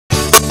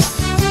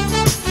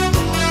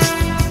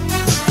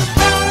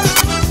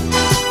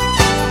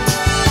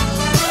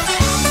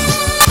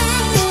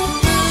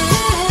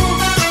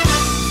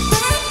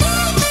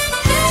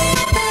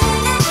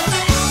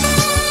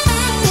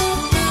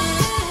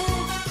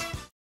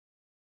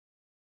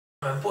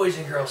My boys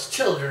and girls,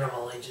 children of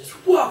all ages,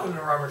 welcome to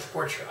Robert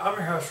Sports Show. I'm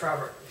your host,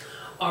 Robert.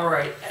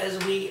 Alright, as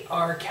we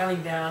are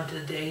counting down to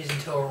the days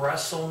until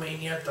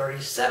WrestleMania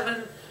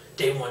 37,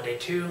 day 1, day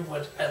 2,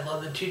 what I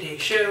love the 2-day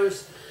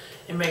shows.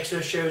 It makes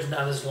those shows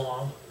not as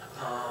long.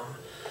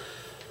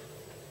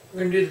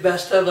 We're going to do the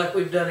best of like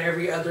we've done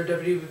every other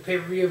WWE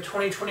pay-per-view of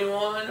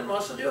 2021. I'm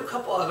also do a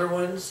couple other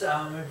ones.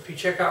 If you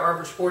check out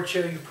Robert Sports Show,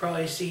 you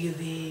probably see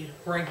the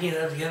ranking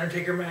of the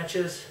Undertaker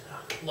matches.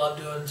 I love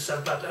doing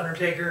stuff about the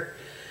Undertaker.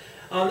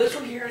 This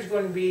one here is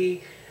going to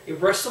be a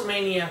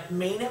WrestleMania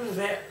main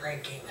event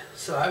ranking.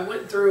 So I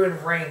went through and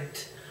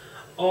ranked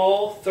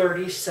all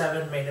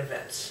 37 main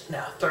events.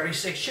 Now,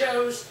 36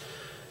 shows.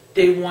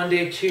 Day 1,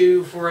 day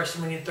 2 for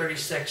WrestleMania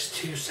 36,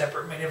 2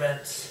 separate main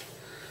events.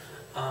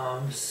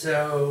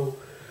 So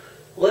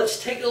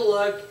let's take a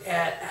look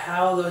at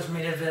how those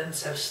main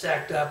events have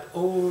stacked up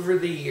over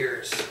the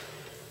years.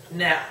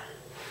 Now,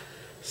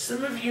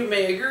 some of you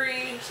may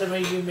agree, some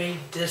of you may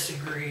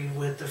disagree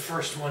with the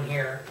first one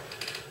here.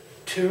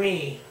 To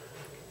me,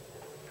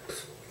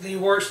 the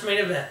worst main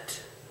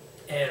event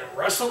in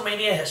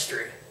WrestleMania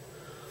history.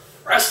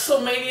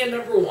 WrestleMania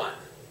number 1.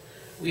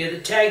 We had a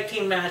tag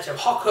team match of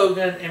Hulk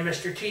Hogan and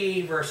Mr.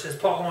 T versus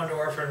Paul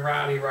Orndorff and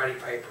Roddy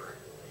Piper.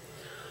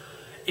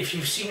 If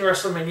you've seen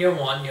WrestleMania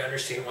 1, you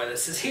understand why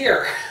this is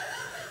here.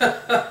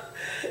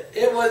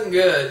 It wasn't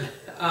good.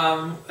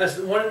 That's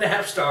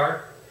 1.5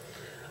 star.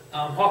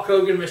 Hulk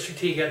Hogan and Mr.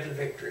 T got the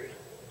victory.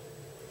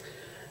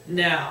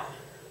 Now,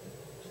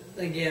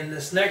 again,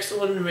 this next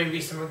one,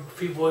 maybe some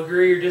people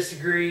agree or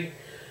disagree,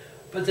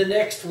 but the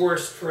next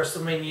worst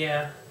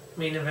WrestleMania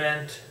main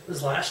event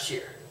was last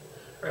year.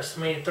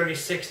 WrestleMania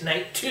 36,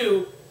 Night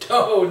 2.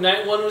 Oh,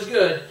 Night 1 was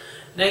good.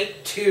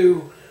 Night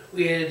 2,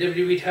 we had a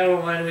WWE title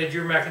line. We had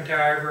Drew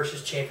McIntyre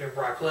versus champion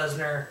Brock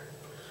Lesnar.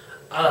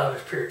 I thought it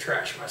was pure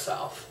trash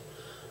myself.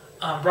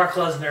 Brock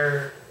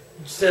Lesnar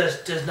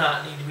just does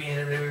not need to be in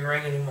the WWE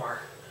ring anymore.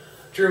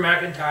 Drew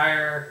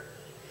McIntyre,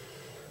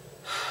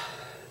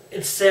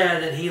 it's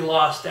sad that he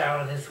lost out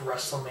on his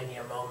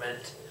WrestleMania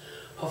moment.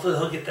 Hopefully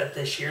he'll get that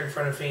this year in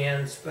front of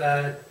fans,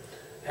 but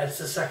that's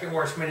the second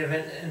worst main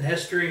event in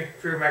history.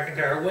 Drew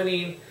McIntyre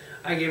winning.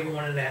 I gave it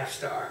 1.5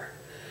 star.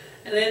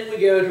 And then we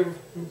go to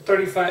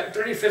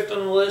 35th on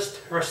the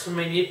list,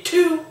 WrestleMania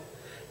 2.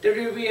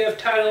 WWF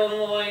title on the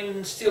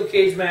line, steel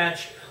cage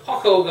match.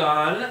 Hulk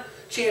Hogan,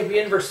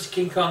 champion versus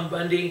King Kong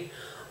Bundy.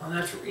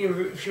 If you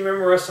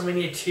remember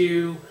WrestleMania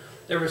 2,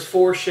 there was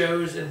 4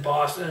 shows in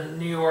Boston,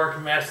 New York,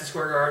 and Madison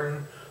Square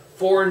Garden,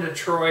 4 in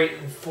Detroit,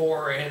 and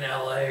 4 in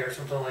LA or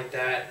something like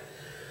that.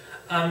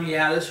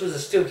 Yeah, this was a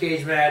steel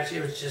cage match.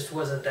 It just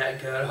wasn't that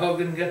good.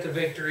 Hogan got the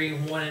victory,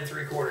 1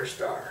 3/4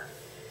 star.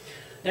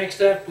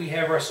 Next up, we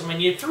have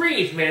WrestleMania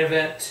 3's main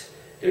event.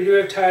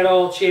 WWF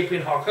title,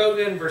 champion Hulk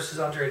Hogan versus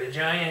Andre the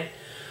Giant.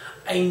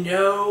 I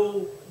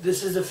know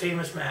this is a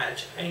famous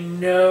match. I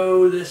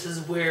know this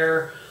is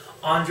where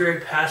Andre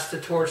passed the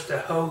torch to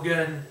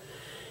Hogan.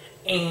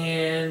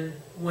 And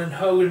when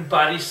Hogan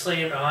body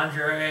slammed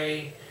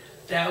Andre,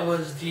 that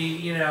was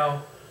the,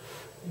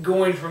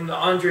 going from the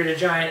Andre the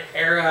Giant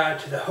era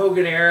to the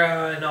Hogan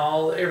era and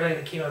everything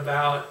that came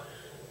about.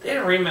 They had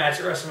a rematch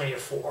at WrestleMania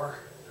 4.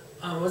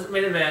 It wasn't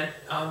main event.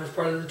 It was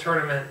part of the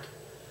tournament.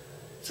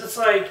 So it's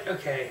like,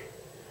 okay,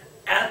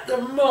 at the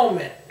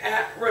moment,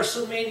 at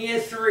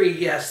WrestleMania 3,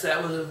 yes,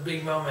 that was a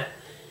big moment.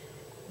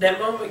 That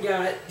moment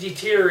got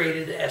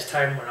deteriorated as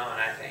time went on,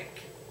 I think.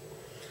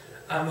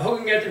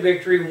 Hogan got the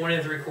victory, 1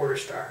 3/4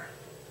 star.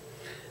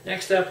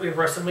 Next up, we have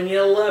WrestleMania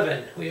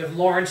 11. We have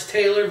Lawrence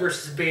Taylor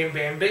versus Bam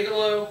Bam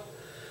Bigelow.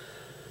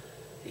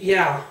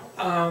 Yeah,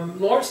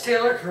 Lawrence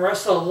Taylor can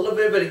wrestle a little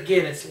bit, but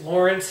again, it's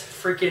Lawrence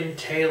freaking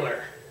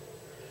Taylor.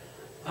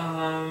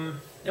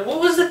 Now, what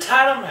was the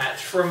title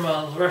match from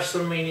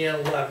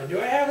WrestleMania 11?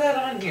 Do I have that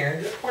on here?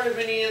 Is that part of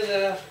any of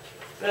the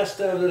best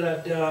of that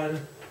I've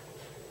done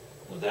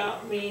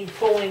without me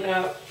pulling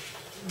up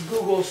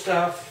Google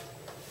stuff?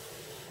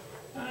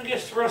 I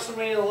guess the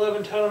WrestleMania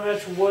 11 title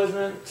match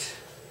wasn't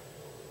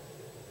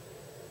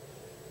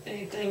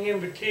anything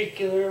in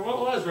particular. What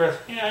was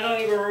I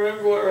don't even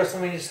remember what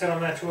WrestleMania's title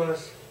match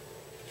was,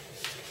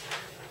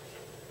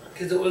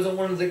 because it wasn't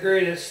one of the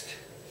greatest.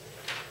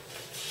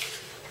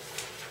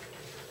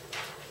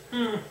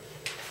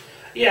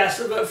 Yeah,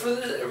 but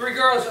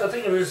regardless, I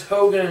think it was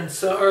Hogan and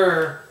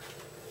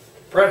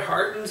Bret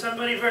Hart and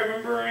somebody, if I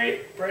remember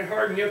right. Bret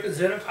Hart and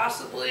Yokozuna,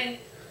 possibly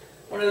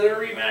one of their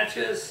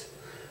rematches.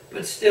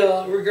 But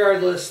still,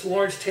 regardless,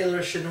 Lawrence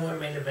Taylor shouldn't have won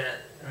main event.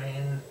 I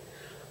mean,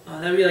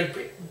 that'd be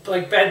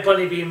like Bad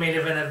Bunny being main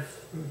event of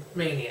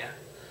Mania.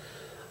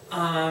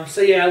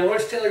 So yeah,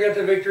 Lawrence Taylor got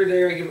the victory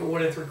there. I give it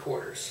 1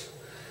 3/4.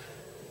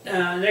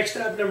 Next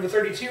up, number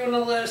 32 on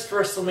the list,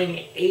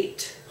 WrestleMania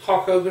 8.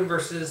 Hulk Hogan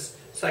versus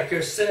Psycho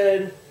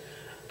Sid.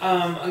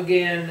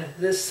 Again,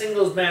 this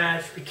singles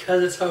match,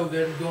 because it's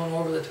Hogan going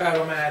over the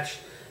title match,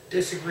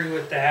 disagree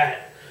with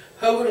that.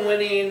 Hogan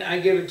winning, I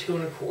give it 2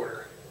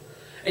 1/4.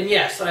 And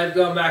yes, I've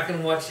gone back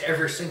and watched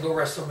every single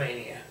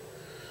WrestleMania.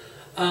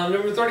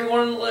 Number 31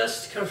 on the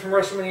list comes from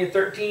WrestleMania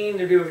 13.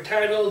 They're doing a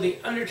title, The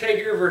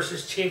Undertaker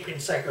versus champion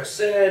Psycho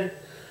Sid.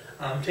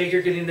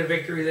 Taker getting the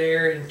victory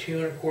there in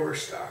 2¼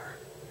 star.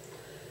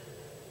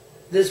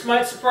 This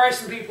might surprise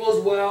some people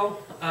as well.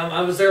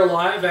 I was there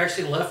live, I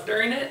actually left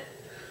during it.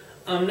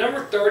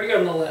 Number 30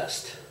 on the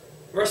list.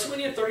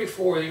 WrestleMania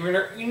 34,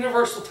 the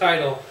Universal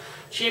title.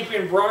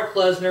 Champion Brock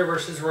Lesnar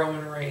versus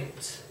Roman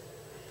Reigns.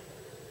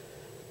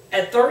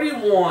 At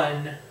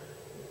 31,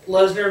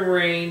 Lesnar and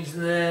Reigns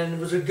then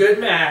was a good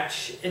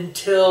match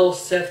until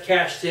Seth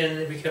cashed in and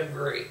it became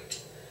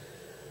great.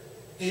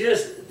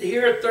 Just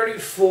here at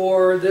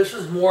 34, this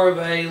was more of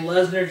a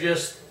Lesnar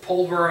just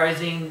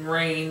pulverizing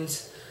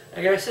Reigns.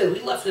 Like I said,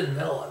 we left in the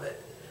middle of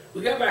it.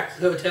 We got back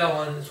to the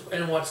hotel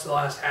and watched the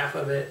last half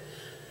of it.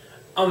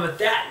 At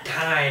that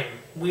time,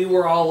 we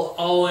were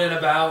all in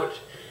about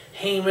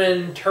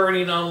Heyman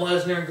turning on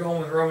Lesnar and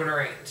going with Roman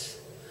Reigns.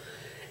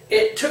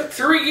 It took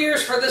 3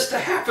 years for this to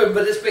happen,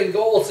 but it's been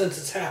gold since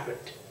it's happened.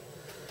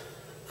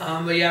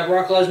 But yeah,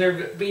 Brock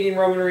Lesnar beating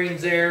Roman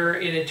Reigns there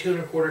in a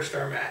 2¼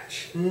 star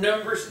match.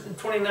 Number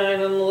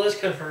 29 on the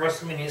list comes from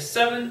WrestleMania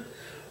 7.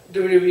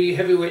 WWE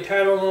Heavyweight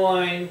title on the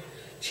line.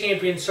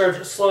 Champion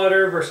Sergeant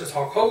Slaughter versus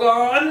Hulk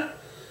Hogan.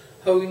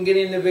 Hogan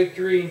getting the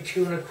victory in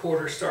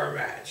 2¼ star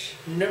match.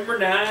 Number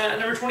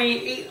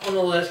 28 on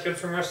the list comes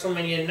from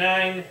WrestleMania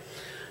 9.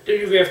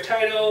 WWF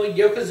title,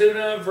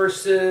 Yokozuna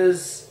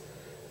versus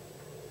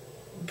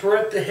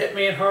Bret the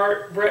Hitman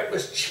Hart. Bret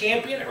was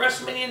champion at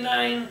WrestleMania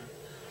 9.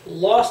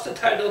 Lost the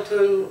title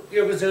to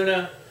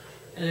Yokozuna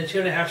in a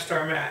 2½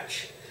 star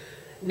match.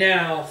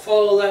 Now,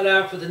 follow that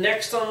up with the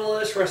next on the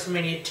list,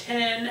 WrestleMania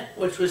 10,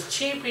 which was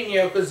champion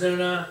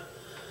Yokozuna,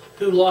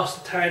 who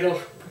lost the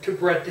title to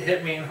Bret the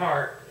Hitman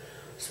Hart.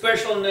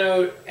 Special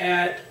note,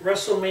 at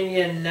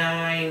WrestleMania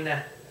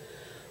 9,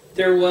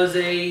 there was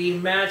a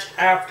match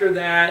after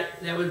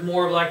that was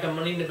more of like a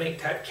Money in the Bank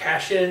type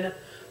cash-in.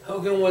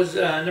 Hogan was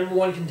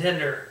 #1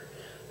 contender.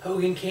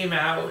 Hogan came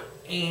out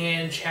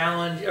and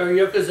challenged, or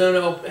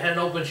Yokozuna had an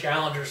open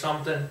challenge or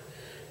something.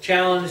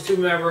 Challenged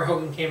whomever,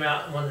 Hogan came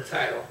out and won the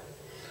title.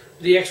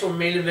 The actual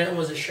main event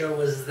was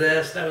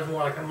this. That was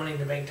more like a Money in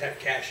the Bank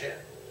type cash-in.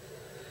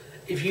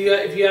 If you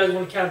guys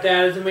want to count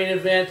that as the main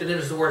event, then it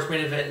was the worst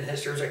main event in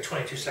history. It was like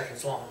 22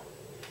 seconds long.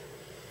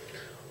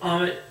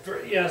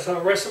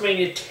 So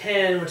WrestleMania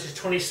 10, which is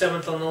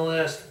 27th on the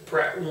list,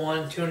 Bret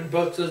won.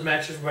 Both those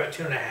matches were about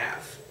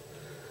 2½.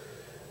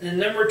 And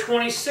number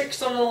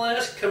 26 on the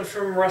list comes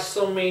from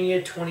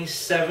WrestleMania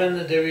 27,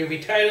 the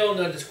WWE title,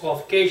 no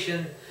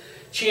disqualification.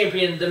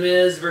 Champion The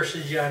Miz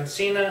versus John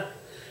Cena.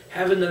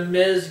 Having The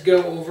Miz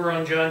go over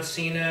on John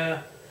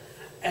Cena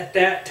at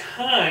that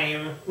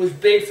time was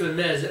big for The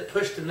Miz. It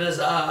pushed The Miz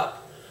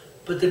up,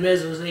 but The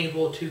Miz wasn't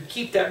able to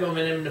keep that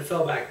momentum and it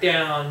fell back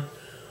down.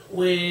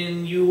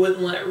 When you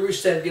wouldn't let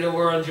Rusev get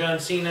over on John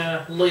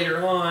Cena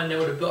later on, they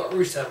would have built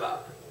Rusev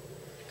up.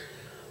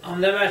 That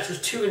match was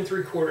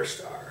 2¾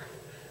 star.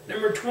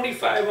 Number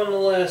 25 on the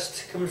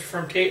list comes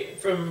from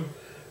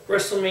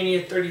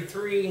WrestleMania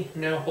 33,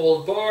 No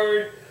Holds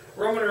Barred,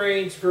 Roman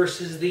Reigns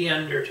versus The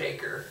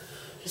Undertaker.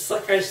 Just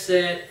like I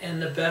said in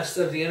the Best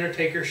of The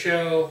Undertaker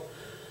show,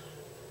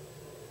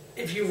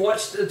 if you've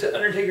watched the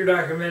Undertaker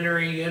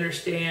documentary, you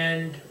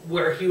understand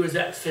where he was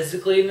at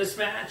physically in this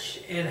match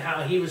and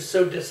how he was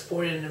so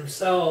disappointed in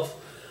himself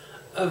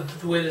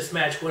of the way this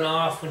match went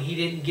off when he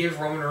didn't give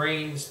Roman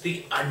Reigns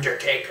The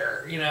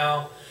Undertaker, you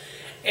know.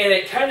 And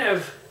it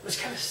was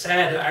kind of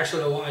sad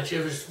actually to watch.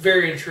 It was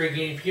very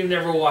intriguing. If you've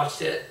never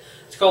watched it,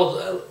 it's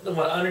called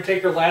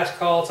Undertaker Last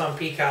Call. It's on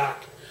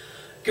Peacock.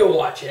 Go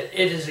watch it.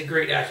 It is a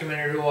great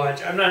documentary to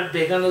watch. I'm not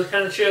big on those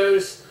kind of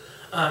shows.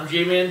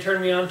 J-Man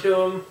turned me on to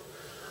them.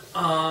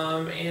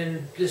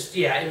 And just,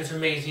 yeah, it was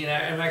amazing.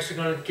 I'm actually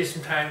going to get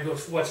some time to go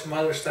watch some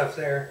other stuff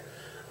there.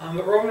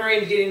 But Roman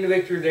Reigns getting the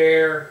victory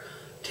there.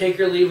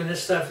 Taker leaving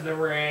his stuff in the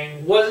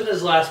ring. Wasn't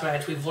his last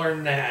match. We've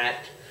learned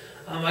that.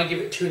 I give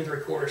it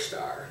 2¾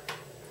 star.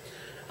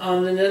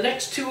 Then the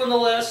next two on the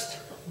list,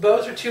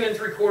 both are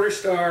 2¾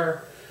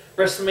 star.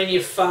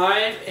 WrestleMania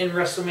 5 and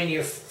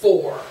WrestleMania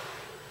 4.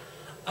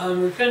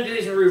 We're going to do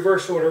these in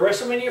reverse order.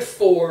 WrestleMania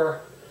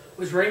 4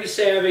 was Randy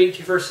Savage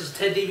versus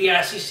Ted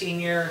DiBiase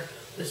Sr.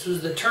 This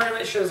was the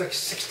tournament show. It was like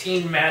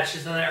 16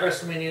 matches on that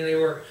WrestleMania. They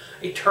were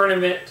a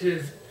tournament for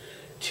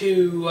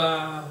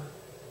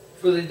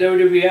the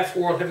WWF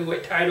World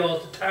Heavyweight title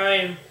at the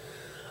time.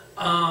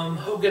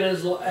 Hogan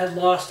had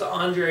lost to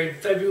Andre in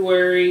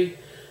February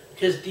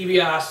because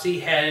DiBiase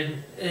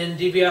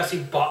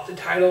bought the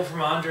title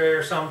from Andre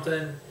or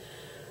something,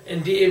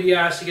 and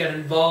DiBiase got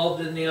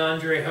involved in the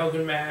Andre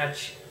Hogan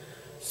match.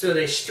 So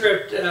they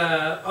stripped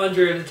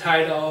Andre of the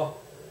title,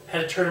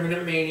 had a tournament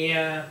at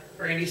Mania.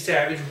 Randy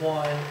Savage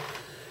won.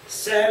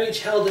 Savage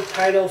held the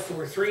title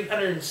for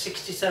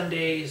 360-some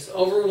days,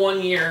 over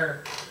 1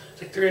 year.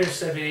 It's like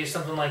 370 days,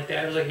 something like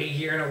that. It was like a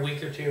year and a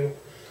week or two.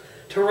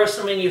 To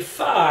WrestleMania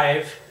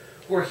 5,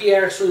 where he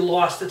actually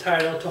lost the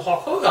title to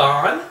Hulk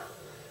Hogan.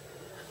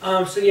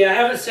 So yeah,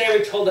 having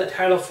Savage hold that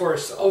title for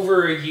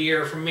over a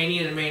year from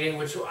Mania to Mania,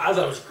 which I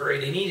thought was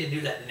great. They need to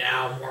do that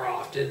now more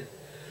often.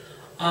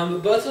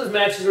 Both of those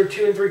matches were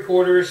 2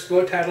 3/4.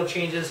 Both title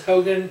changes.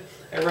 Hogan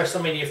at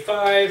WrestleMania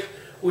 5,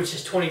 which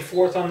is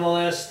 24th on the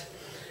list.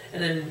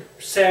 And then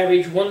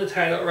Savage won the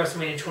title at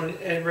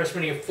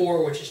WrestleMania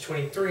 4, which is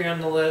 23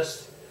 on the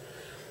list.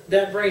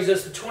 That brings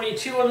us to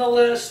 22 on the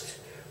list,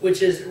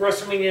 which is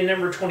WrestleMania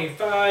number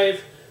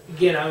 25.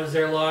 Again, I was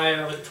there live.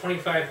 I was at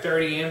 25,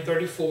 30, and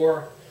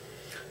 34.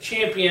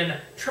 Champion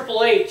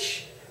Triple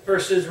H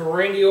versus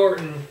Randy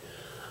Orton.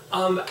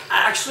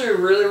 Actually a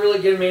really, really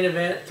good main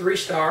event.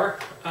 3-star.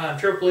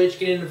 Triple H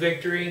getting the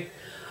victory.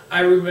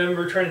 I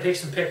remember trying to take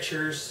some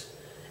pictures.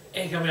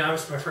 And I mean,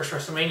 obviously my first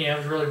WrestleMania, I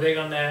was really big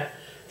on that.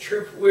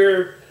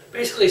 We're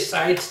basically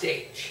side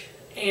stage.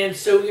 And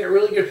so we got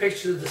really good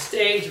pictures of the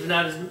stage, but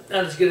not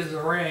as good as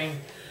the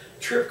ring.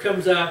 Tripp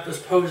comes up, was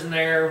posing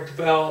there with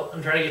the belt.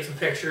 I'm trying to get some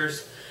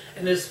pictures.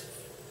 And this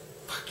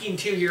fucking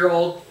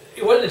 2-year-old,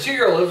 it wasn't a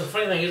 2-year-old, it was a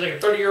funny thing, he was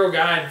like a 30-year-old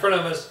guy in front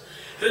of us.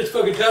 And this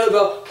fucking title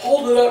belt,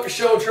 holding it up to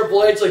show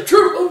Triple H, like,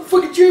 Tripp, I'm a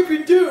fucking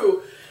champion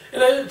too!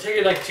 And I ended up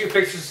taking like 2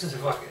 pictures and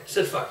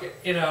said fuck it,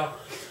 you know.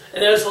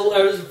 And I was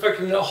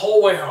fucking the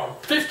whole way home.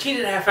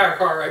 15.5-hour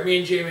car ride, me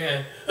and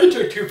J-Man. I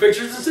took 2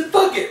 pictures and said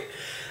fuck it!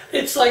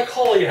 It's like,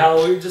 holy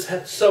hell, we just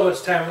had so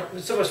much time,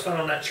 so much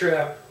fun on that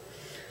trip.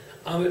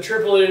 But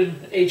Triple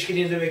H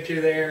getting the victory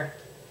there.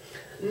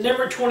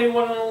 Number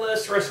 21 on the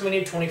list,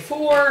 WrestleMania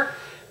 24,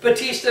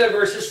 Batista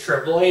versus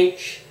Triple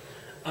H.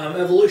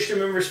 Evolution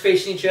members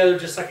facing each other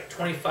just like at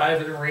 25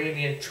 with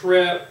Randy and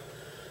Tripp.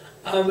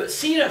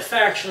 Seeing a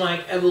faction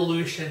like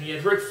Evolution, you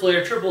had Ric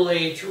Flair, Triple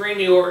H,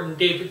 Randy Orton,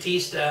 Dave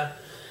Batista,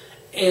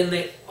 and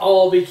they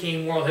all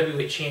became World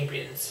Heavyweight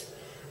Champions.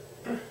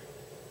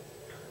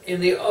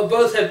 And they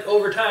both have,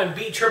 over time,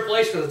 beat Triple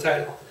H for the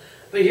title.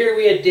 But here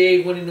we had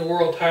Dave winning the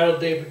world title,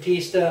 Dave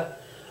Batista.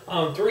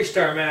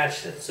 3-star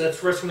match. That's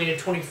WrestleMania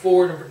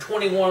 24, number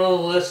 21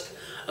 on the list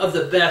of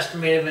the best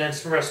main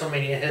events in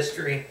WrestleMania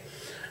history.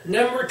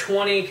 Number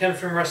 20 comes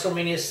from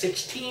WrestleMania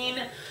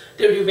 16.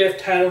 WWF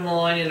title on the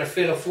line in a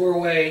fatal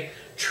 4-way.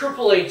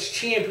 Triple H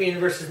champion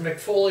versus Mick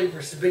Foley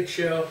versus Big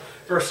Show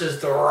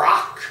versus The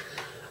Rock.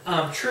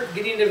 Tripp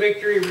getting the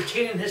victory,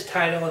 retaining his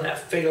title in that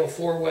fatal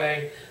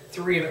 4-way,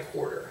 3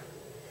 1/4.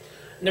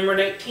 Number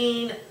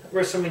 19,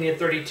 WrestleMania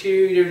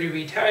 32,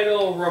 WWE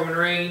title, Roman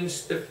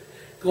Reigns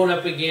going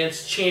up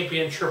against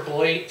champion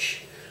Triple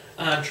H.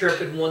 Tripp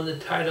had won the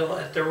title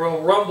at the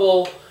Royal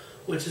Rumble,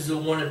 which is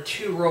one of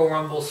 2 Royal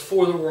Rumbles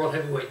for the World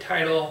Heavyweight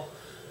title.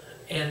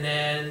 And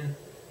then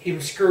he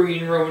was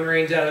screwing Roman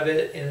Reigns out of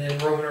it, and then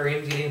Roman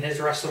Reigns getting his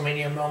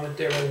WrestleMania moment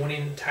there by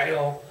winning the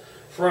title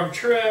from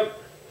Tripp.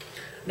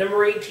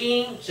 Number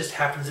 18 just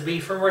happens to be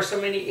from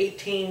WrestleMania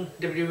 18,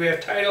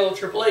 WWF title,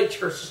 Triple H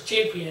versus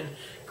champion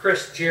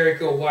Chris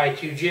Jericho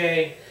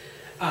Y2J.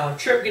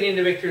 Tripp getting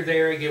the victory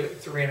there, I give it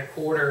 3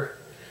 1/4.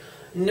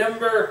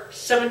 Number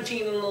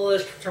 17 on the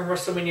list from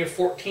WrestleMania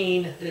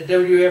 14, the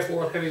WWF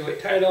World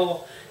Heavyweight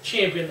title,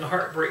 champion the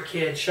Heartbreak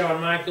Kid Shawn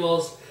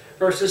Michaels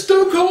versus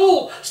Stone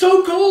Cold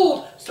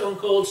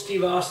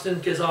Steve Austin,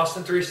 because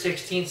Austin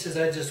 3:16 says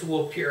I just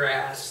whoop your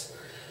ass.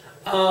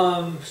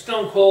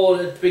 Stone Cold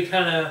had to be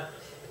kind of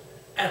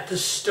at the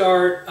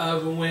start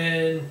of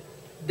when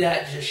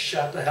that just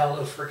shot the hell out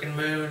of the freaking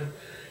moon.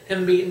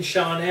 Him beating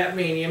Shawn at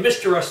Mania,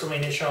 Mr.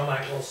 WrestleMania Shawn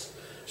Michaels.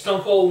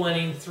 Stone Cold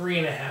winning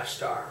 3.5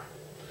 star.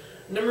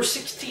 Number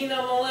 16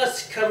 on the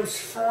list comes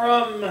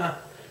from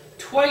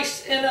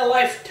Twice in a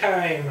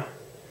Lifetime.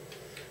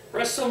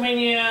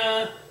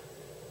 WrestleMania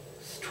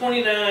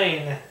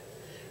 29.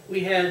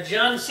 We had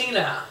John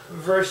Cena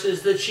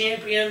versus the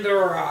champion The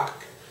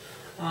Rock.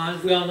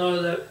 As we all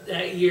know,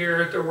 that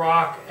year The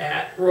Rock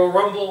at Royal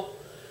Rumble,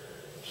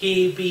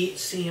 he beat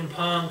CM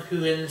Punk,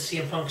 who ended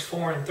CM Punk's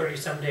 4 and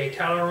 30-some day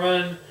title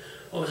run.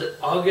 What was it,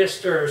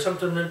 August or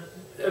something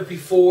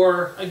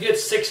before, a good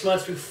 6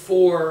 months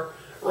before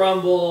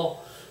Rumble.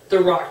 The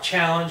Rock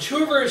challenge,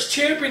 whoever is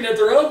champion at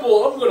the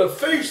Rumble, I'm going to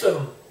face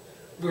them.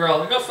 We were all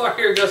like, oh fuck,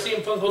 here, go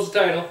CM Punk holds the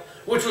title,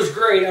 which was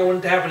great. I want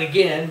it to happen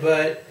again,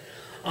 but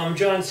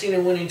John Cena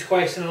winning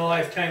twice in a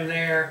lifetime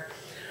there.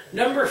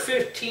 Number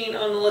 15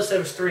 on the list, that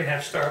was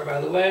 3.5 star,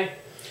 by the way.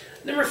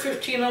 Number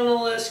 15 on the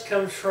list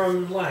comes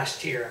from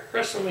last year,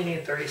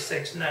 WrestleMania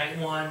 36, Night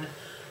 1,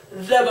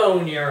 the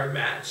Boneyard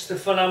match. The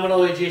phenomenal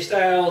AJ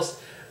Styles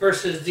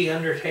versus The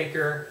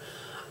Undertaker.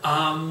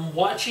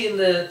 Watching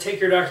the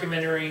Taker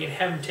documentary and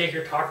having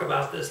Taker talk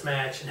about this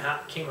match and how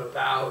it came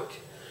about.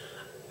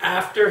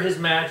 After his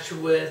match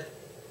with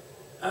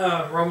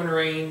Roman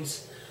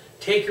Reigns,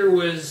 Taker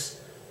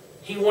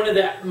he wanted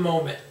that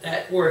moment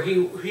where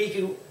he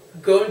could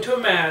go into a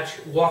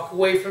match, walk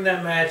away from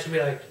that match and be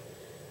like,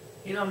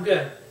 you know, I'm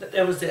good.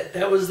 That was it.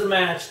 That was the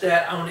match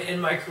that I want to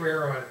end my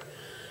career on.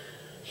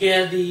 He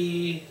had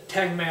the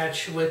tag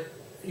match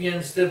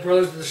against the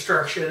Brothers of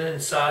Destruction in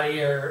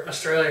Saudi or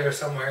Australia or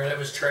somewhere that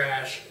was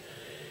trash.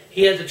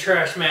 He had the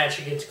trash match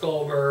against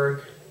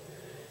Goldberg.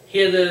 He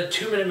had the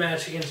 2-minute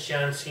match against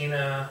John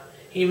Cena.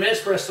 He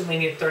missed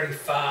WrestleMania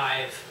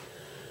 35.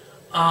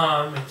 He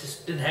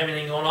just didn't have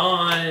anything going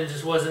on and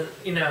just wasn't,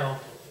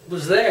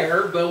 was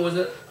there, but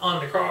wasn't on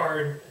the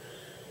card.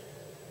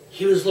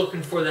 he was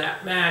looking for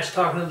that match,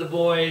 talking to the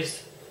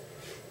boys.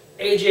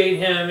 AJ and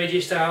him,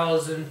 AJ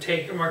Styles and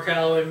Taker, Mark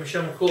Calloway, and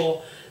Michelle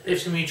McCool, they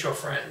have some mutual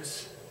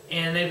friends.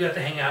 And they've got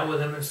to hang out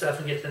with him and stuff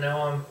and get to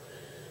know him.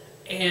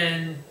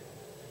 And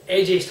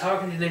AJ's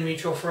talking to the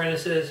mutual friend and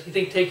says, "You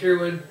think Taker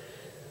would,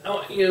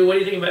 what do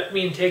you think about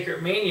me and Taker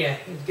at Mania?"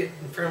 And the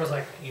friend was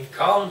like, "You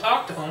call and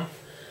talk to him."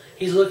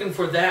 He's looking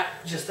for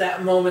just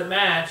that moment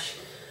match.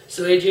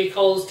 So AJ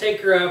calls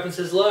Taker up and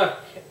says, "Look,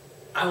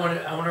 I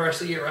want to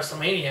wrestle you at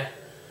WrestleMania."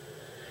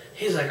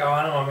 He's like, "Oh,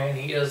 I don't know, man."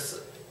 He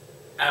goes,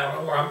 "I don't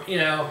know where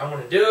I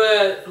want to do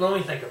it. Let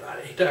me think about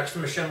it." He talks to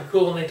Michelle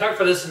McCool, and they talk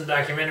about this in the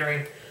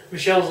documentary.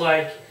 Michelle's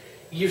like,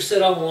 "You've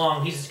said all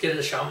along he's as good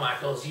as Shawn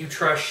Michaels. You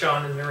trust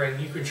Shawn in the ring.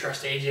 You can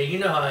trust AJ. You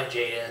know how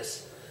AJ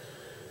is.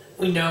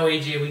 We know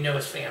AJ. We know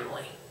his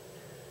family."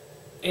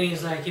 And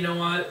he's like, "You know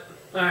what?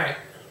 All right,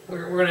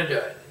 we're going to do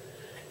it."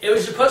 It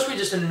was supposed to be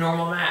just a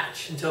normal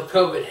match until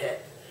COVID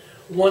hit.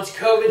 Once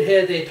COVID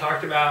hit, they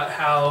talked about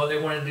how they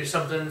wanted to do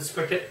something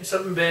big,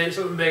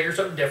 something bigger,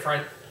 something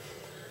different.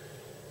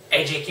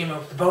 AJ came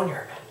up with the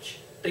Boneyard match.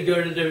 They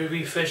go to the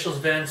WWE officials,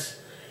 "Vince,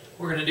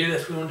 we're going to do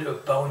this. We want to do a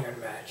Boneyard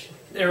match."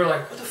 They were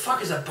like, "What the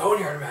fuck is a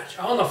Boneyard match?"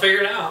 "I don't know,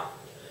 figure it out."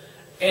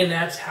 And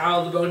that's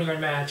how the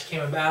Boneyard match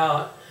came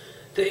about.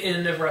 The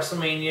end of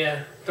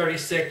WrestleMania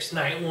 36,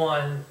 Night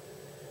 1.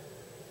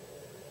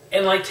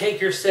 And like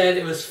Taker said,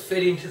 it was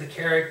fitting to the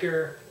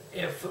character.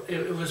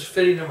 It was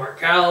fitting to Mark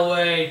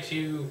Calloway,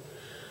 to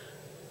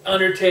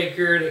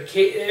Undertaker,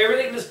 to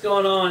everything that's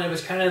going on. It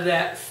was kind of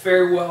that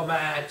farewell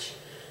match.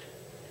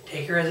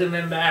 Taker hasn't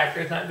been back.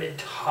 There's not been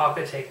talk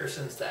of Taker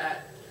since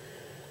that.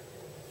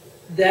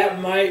 That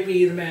might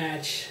be the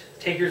match,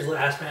 Taker's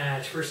last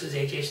match versus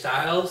AJ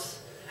Styles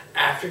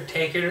after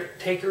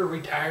Taker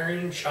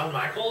retiring Shawn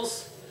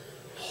Michaels.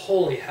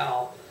 Holy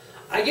hell.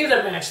 I give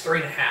that match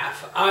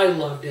 3.5. I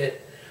loved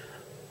it.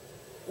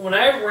 When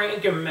I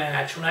rank a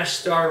match, when I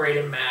star rate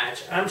a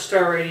match, I'm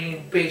star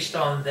rating based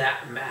on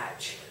that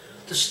match.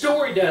 The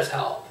story does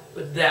help,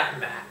 but that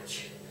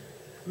match.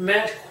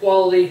 Match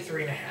quality,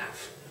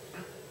 3.5.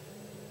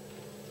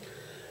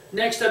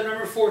 Next up,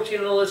 number 14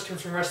 on the list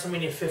comes from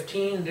WrestleMania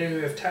 15, the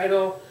WWF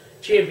title.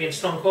 Champion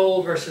Stone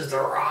Cold versus The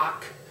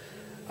Rock.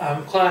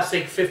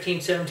 Classic 15,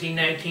 17,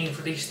 19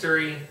 for these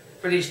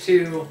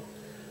two.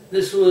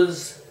 This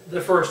was the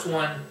first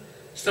one.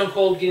 Stone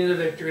Cold getting the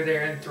victory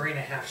there in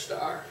 3.5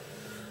 star.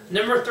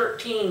 Number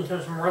 13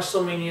 comes from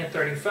WrestleMania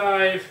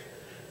 35.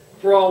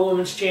 Raw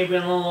Women's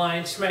Champion on the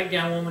line,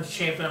 SmackDown Women's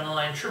Champion on the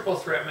line, triple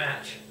threat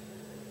match.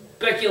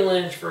 Becky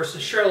Lynch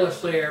versus Charlotte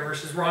Flair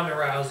versus Ronda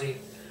Rousey.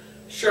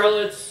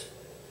 Charlotte's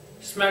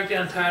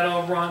SmackDown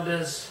title,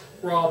 Ronda's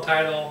Raw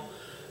title.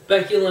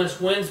 Becky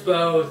Lynch wins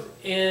both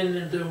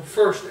in the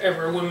first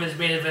ever women's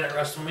main event at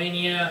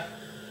WrestleMania.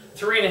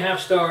 3.5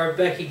 star,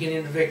 Becky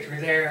getting the victory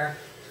there.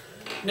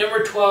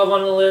 Number 12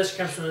 on the list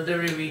comes from the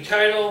WWE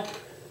title.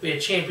 We had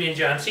champion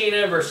John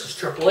Cena versus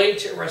Triple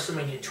H at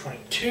WrestleMania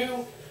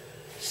 22.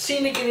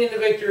 Cena getting the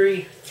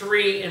victory,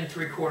 3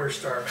 3/4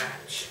 star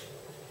match.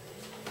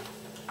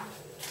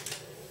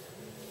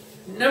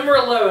 Number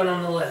 11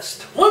 on the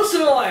list, once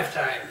in a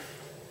lifetime.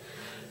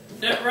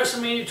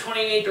 WrestleMania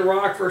 28, The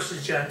Rock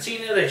versus John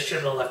Cena. They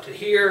should have left it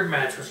here.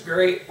 Match was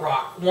great.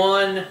 Rock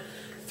won,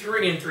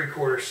 3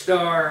 3/4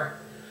 star.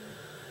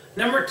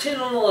 Number 10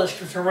 on the list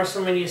comes from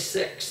WrestleMania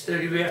 6, the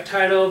WWF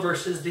title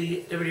versus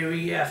the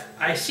WWF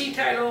IC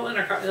title,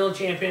 Intercontinental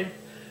Champion.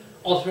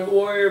 Ultimate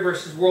Warrior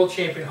versus World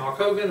Champion Hulk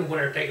Hogan,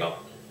 winner take all.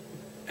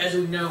 As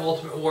we know,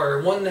 Ultimate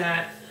Warrior won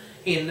that.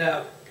 He ended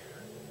up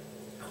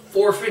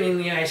forfeiting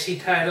the IC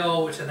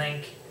title, which I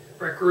think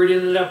Rick Rude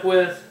ended up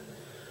with.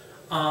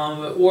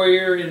 But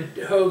Warrior and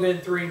Hogan,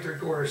 3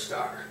 3/4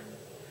 star.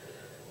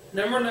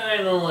 Number 9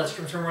 on the list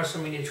comes from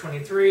WrestleMania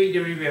 23,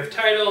 WWF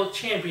title,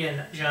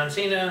 champion John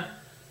Cena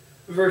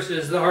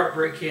versus the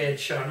Heartbreak Kid,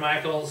 Shawn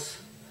Michaels.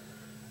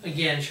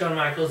 Again, Shawn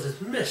Michaels is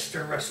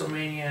Mr.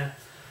 WrestleMania.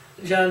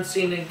 John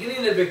Cena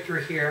getting the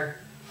victory here,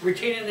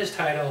 retaining his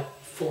title,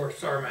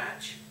 4-star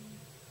match.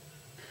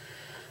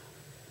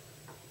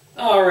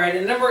 Alright,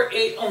 and number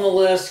 8 on the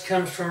list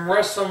comes from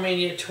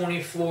WrestleMania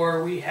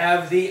 24. We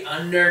have The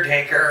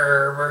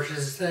Undertaker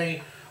versus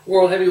the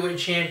World Heavyweight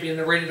Champion,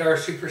 the Rated R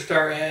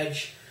Superstar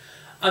Edge.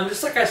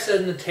 Just like I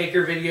said in the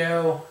Taker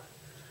video,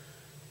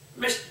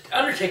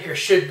 Undertaker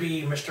should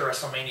be Mr.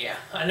 WrestleMania.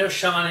 I know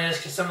Shawn is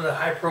because some of the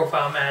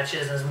high-profile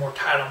matches and his more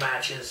title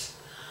matches.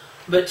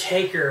 But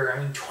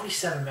Taker,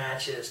 27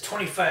 matches,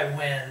 25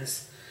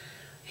 wins.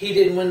 He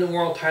didn't win the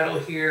world title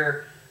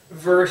here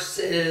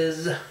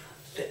versus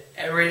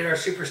Rated R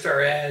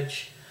Superstar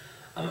Edge.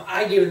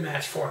 I give the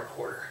match 4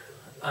 1/4.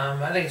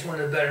 I think it's one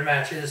of the better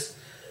matches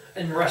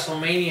in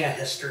WrestleMania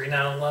history,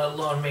 not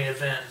alone main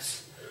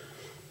events.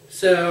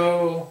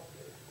 So,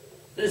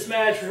 this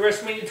match was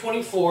WrestleMania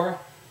 24.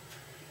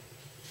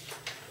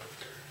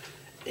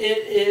 It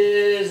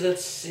is,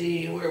 let's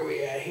see, where are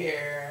we at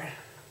here?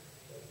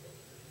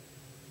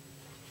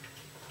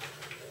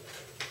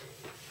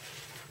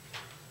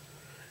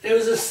 It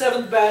was the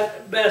 7th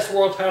best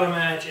world title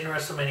match in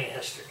WrestleMania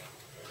history.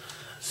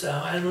 So,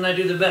 and when I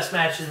do the best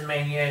matches in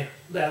Mania,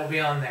 that'll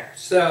be on there.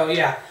 So,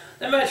 yeah,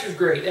 that match was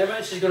great. That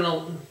match is going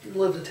to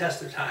live the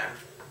test of time.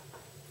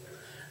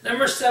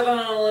 Number 7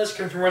 on the list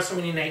comes from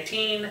WrestleMania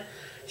 19,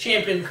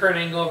 champion Kurt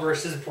Angle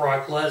versus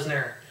Brock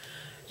Lesnar.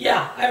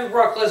 Yeah, I have a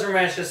Brock Lesnar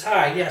match this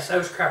high. Yes, I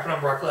was crapping on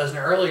Brock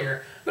Lesnar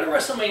earlier. But at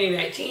WrestleMania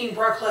 19,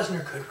 Brock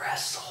Lesnar could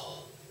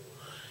wrestle.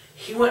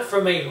 He went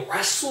from a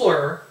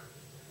wrestler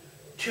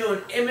to an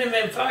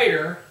MMA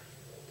fighter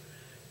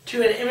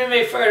to an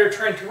MMA fighter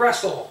trying to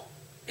wrestle.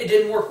 It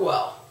didn't work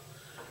well.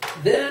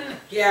 Then,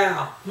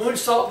 yeah,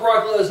 moonsault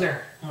Brock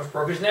Lesnar. Almost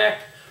broke his neck,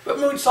 but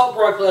moonsault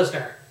Brock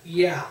Lesnar.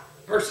 Yeah,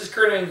 versus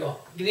Kurt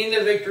Angle. Getting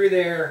the victory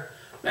there.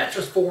 Match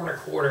was 4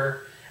 1/4.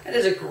 That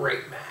is a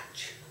great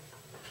match.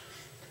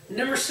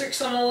 Number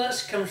 6 on the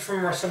list comes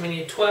from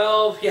WrestleMania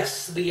 12.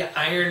 Yes, the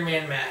Iron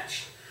Man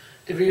match.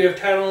 WWF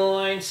title on the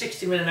line,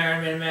 60-minute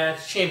Iron Man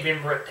match.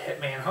 Champion Bret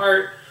Hitman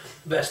Hart.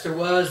 Best there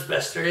was,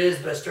 best there is,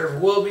 best there ever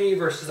will be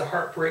versus the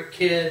Heartbreak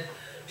Kid.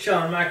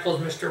 Shawn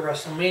Michaels, Mr.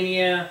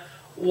 WrestleMania.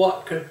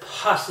 What could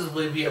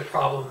possibly be a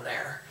problem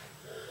there?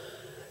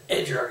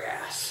 It drug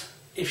ass.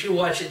 If you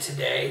watch it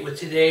today, with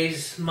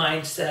today's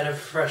mindset of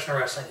professional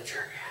wrestling, it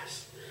drug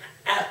ass.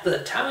 At the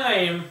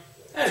time,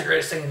 that was the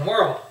greatest thing in the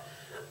world.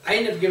 I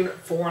ended up giving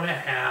it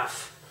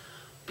 4.5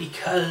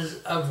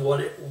 because of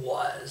what it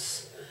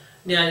was.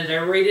 Now, did I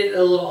rate it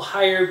a little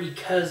higher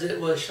because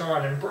it was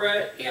Shawn and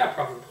Bret? Yeah,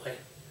 probably.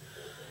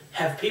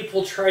 Have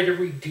people tried to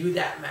redo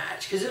that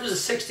match? Because it was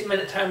a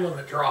 60-minute time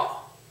limit draw.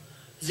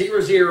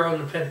 0-0 on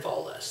the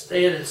pinfall list.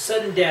 They had a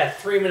sudden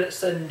death, 3-minute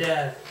sudden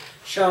death.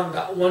 Shawn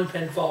got 1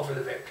 pinfall for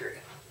the victory.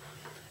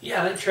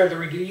 Yeah, they tried to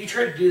redo. You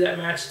tried to do that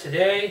match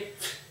today,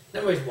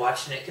 nobody's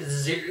watching it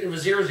because it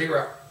was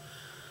 0-0.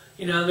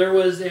 You know, there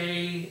was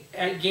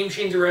at Game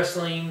Changer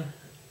Wrestling,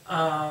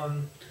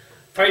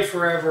 Fight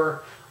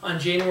Forever, on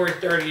January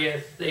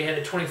 30th, they had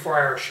a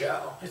 24-hour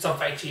show. It's on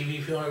Fight TV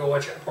if you want to go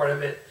watch that part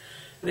of it.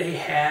 They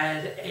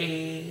had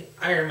a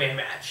Iron Man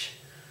match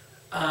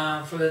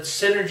for the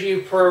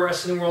Synergy Pro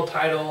Wrestling World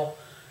title,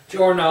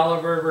 Jordan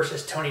Oliver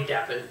versus Tony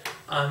Deppen.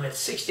 At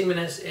 60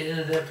 minutes, it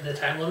ended up in a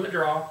time limit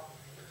draw.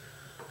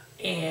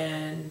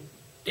 And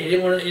they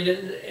didn't want to end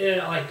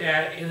it like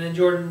that. And then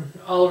Jordan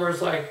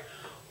Oliver's like,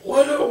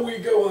 why don't we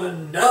go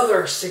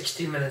another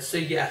 60 minutes? So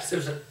yes,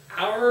 there's an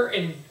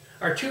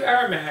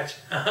 2-hour match,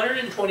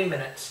 120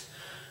 minutes,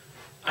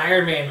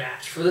 Iron Man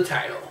match for the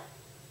title.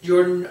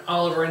 Jordan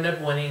Oliver ended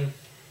up winning.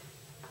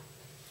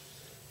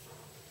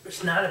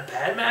 It's not a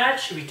bad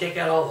match if you take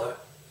out all the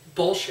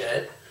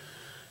bullshit.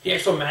 The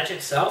actual match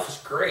itself is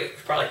great.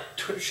 It's probably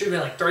should have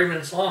been like 30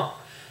 minutes long.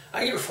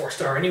 I give it a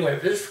 4-star anyway,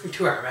 but it's a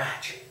 2-hour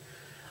match.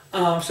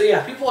 So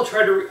yeah, people will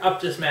try to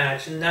up this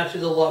match, and not to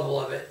the level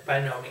of it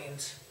by no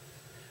means.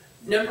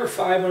 Number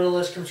 5 on the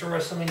list comes from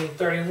WrestleMania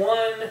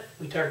 31.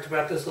 We talked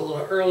about this a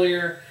little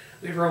earlier.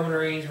 We had Roman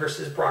Reigns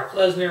versus Brock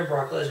Lesnar.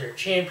 Brock Lesnar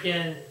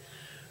champion.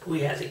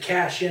 We had the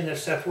cash-in of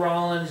Seth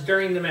Rollins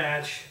during the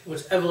match,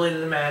 which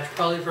elevated the match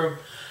probably from,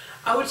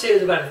 I would say it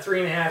was about a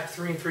 3.5 to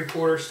 3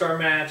 3/4 star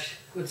match.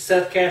 With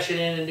Seth cashing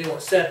in and doing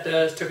what Seth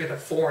does, took it to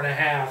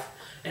 4.5,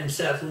 and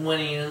Seth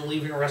winning and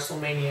leaving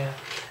WrestleMania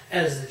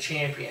as the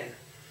champion.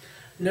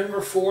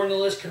 Number 4 on the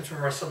list comes from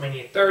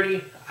WrestleMania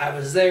 30. I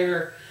was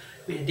there.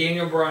 We had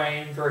Daniel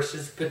Bryan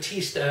versus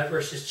Batista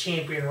versus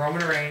champion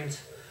Roman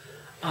Reigns.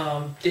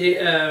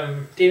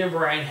 Daniel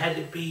Bryan had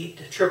to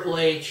beat Triple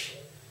H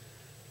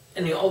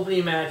in the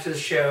opening match of the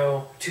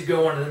show to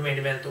go on to the main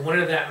event. The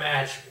winner of that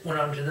match went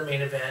on to the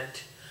main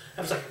event.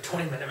 That was like a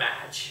 20-minute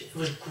match. It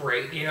was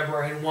great. Daniel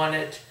Bryan won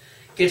it,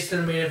 gets to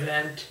the main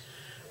event,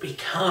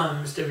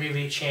 becomes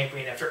WWE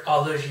champion after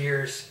all those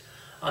years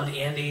on the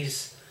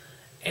Indies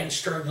and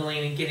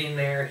struggling and getting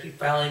there. He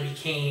finally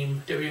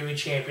became WWE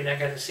champion. I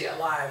got to see it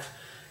live.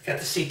 Got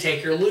to see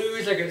Taker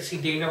lose. I got to see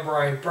Daniel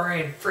Bryan,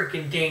 Bryan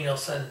freaking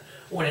Danielson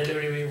win a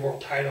WWE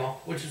World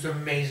title, which is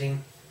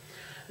amazing.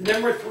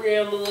 Number 3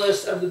 on the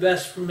list of the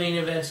best main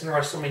events in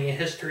WrestleMania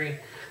history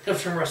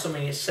comes from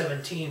WrestleMania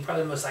 17,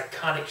 probably the most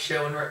iconic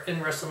show in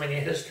WrestleMania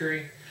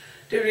history.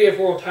 WWF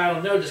World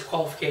title, no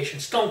disqualification.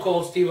 Stone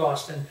Cold Steve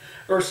Austin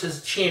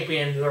versus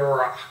champion The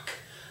Rock.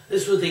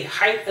 This was the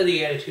height of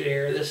the Attitude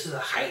Era. This is the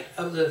height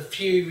of the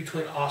feud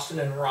between Austin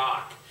and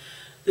Rock.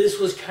 This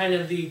was kind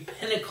of the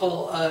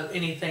pinnacle of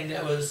anything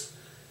that was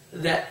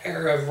that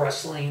era of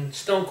wrestling.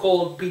 Stone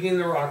Cold beating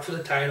The Rock for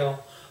the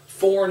title,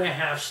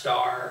 4.5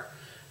 star.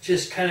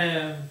 Just kind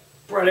of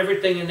brought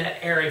everything in that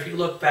era. If you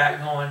look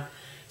back going,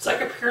 it's like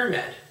a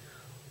pyramid.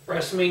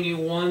 WrestleMania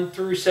 1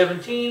 through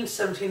 17.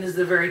 17 is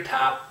the very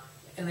top,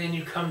 and then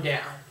you come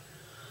down.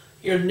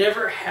 You'll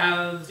never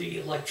have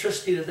the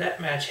electricity that that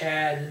match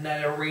had in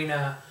that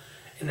arena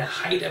and the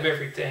height of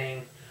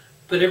everything.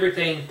 But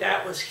everything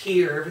that was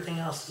here, everything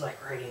else is like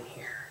right in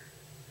here.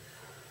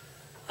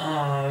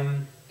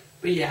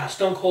 But yeah,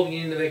 Stone Cold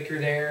getting the victory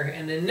there.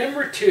 And then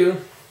number 2,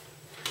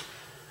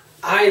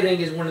 I think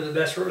is one of the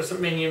best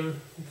WrestleMania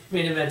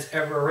main events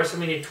ever.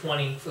 WrestleMania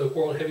 20 for the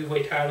World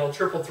Heavyweight title,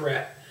 triple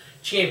threat.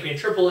 Champion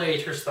Triple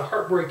H versus the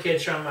Heartbreak Kid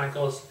Shawn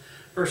Michaels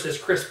versus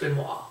Chris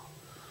Benoit.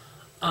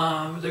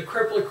 The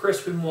crippler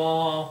Chris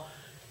Benoit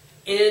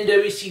in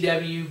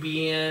WCW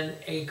being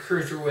a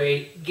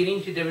cruiserweight,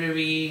 getting to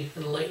WWE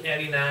in the late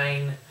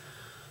 99,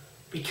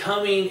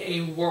 becoming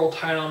a world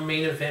title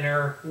main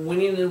eventer,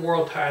 winning the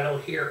world title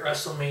here at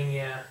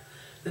WrestleMania.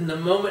 Then the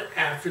moment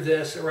after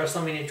this, at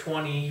WrestleMania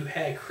 20, you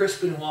had Chris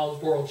Benoit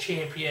as world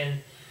champion.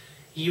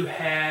 You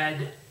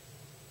had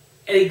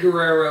Eddie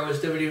Guerrero as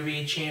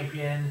WWE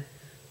champion.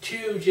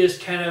 Two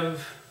just kind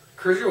of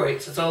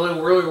cruiserweights. That's all they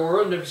really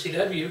were in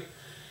WCW.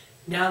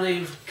 Now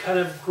they've kind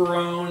of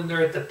grown.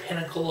 They're at the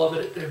pinnacle of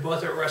it. They're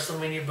both at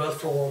WrestleMania, both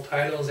for world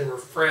titles. They were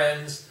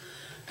friends.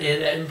 They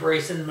had that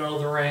embrace in the middle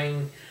of the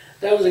ring.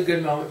 That was a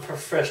good moment for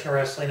professional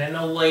wrestling. I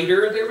know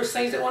later there was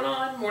things that went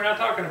on. We're not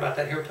talking about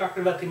that here. We're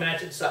talking about the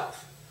match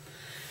itself.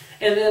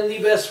 And then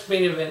the best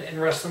main event in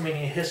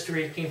WrestleMania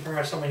history came from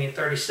WrestleMania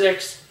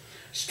 36.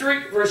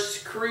 Streak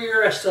versus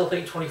career. I still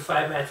think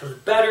 25 match was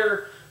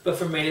better. But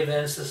for main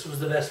events, this was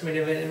the best main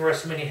event in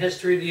WrestleMania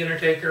history. The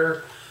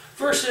Undertaker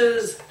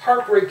versus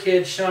Heartbreak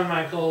Kid, Shawn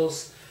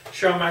Michaels.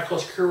 Shawn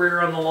Michaels' career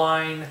on the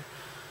line.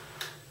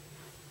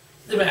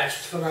 The match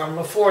was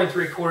phenomenal. 4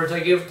 3/4. I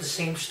give it the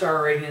same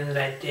star rating that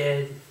I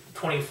did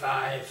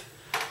 25.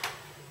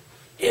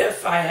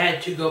 If I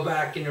had to go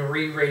back and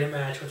re-rate a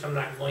match, which I'm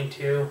not going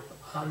to,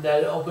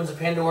 that opens a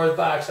Pandora's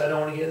box I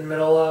don't want to get in the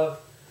middle of.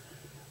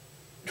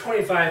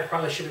 25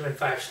 probably should have been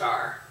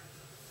 5-star.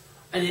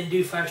 I didn't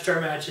do 5-star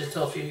matches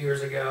until a few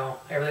years ago.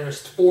 Everything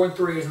was 4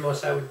 3 is the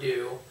most I would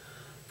do.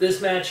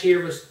 This match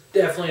here was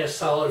definitely a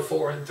solid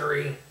 4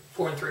 3,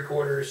 4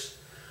 3/4.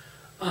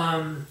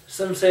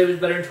 Some say it was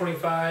better than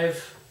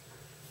 25.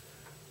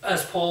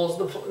 As in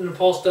the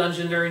Paul's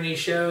Dungeon during these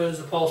shows,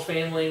 the Paul's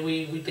family,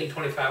 we think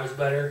 25 was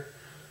better.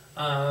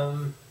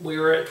 We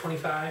were at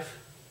 25.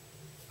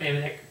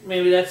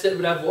 Maybe that's it,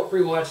 but I've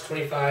rewatched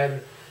 25,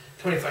 and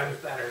 25 is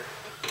better.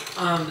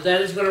 But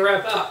that is going to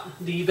wrap up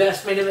the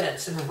best main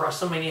events in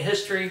WrestleMania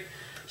history.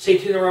 Stay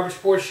tuned to the Robert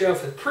Sports Show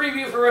for the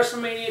preview for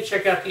WrestleMania.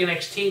 Check out the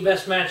NXT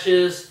best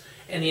matches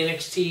and the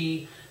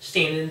NXT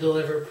Stand and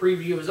Deliver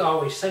preview. As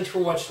always, thanks for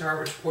watching the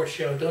Robert Sports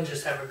Show. Don't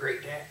just have a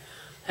great day.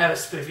 Have a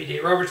spiffy day.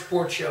 Robert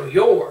Sports Show,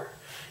 your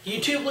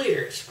YouTube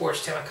leader in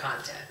sports talent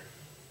content.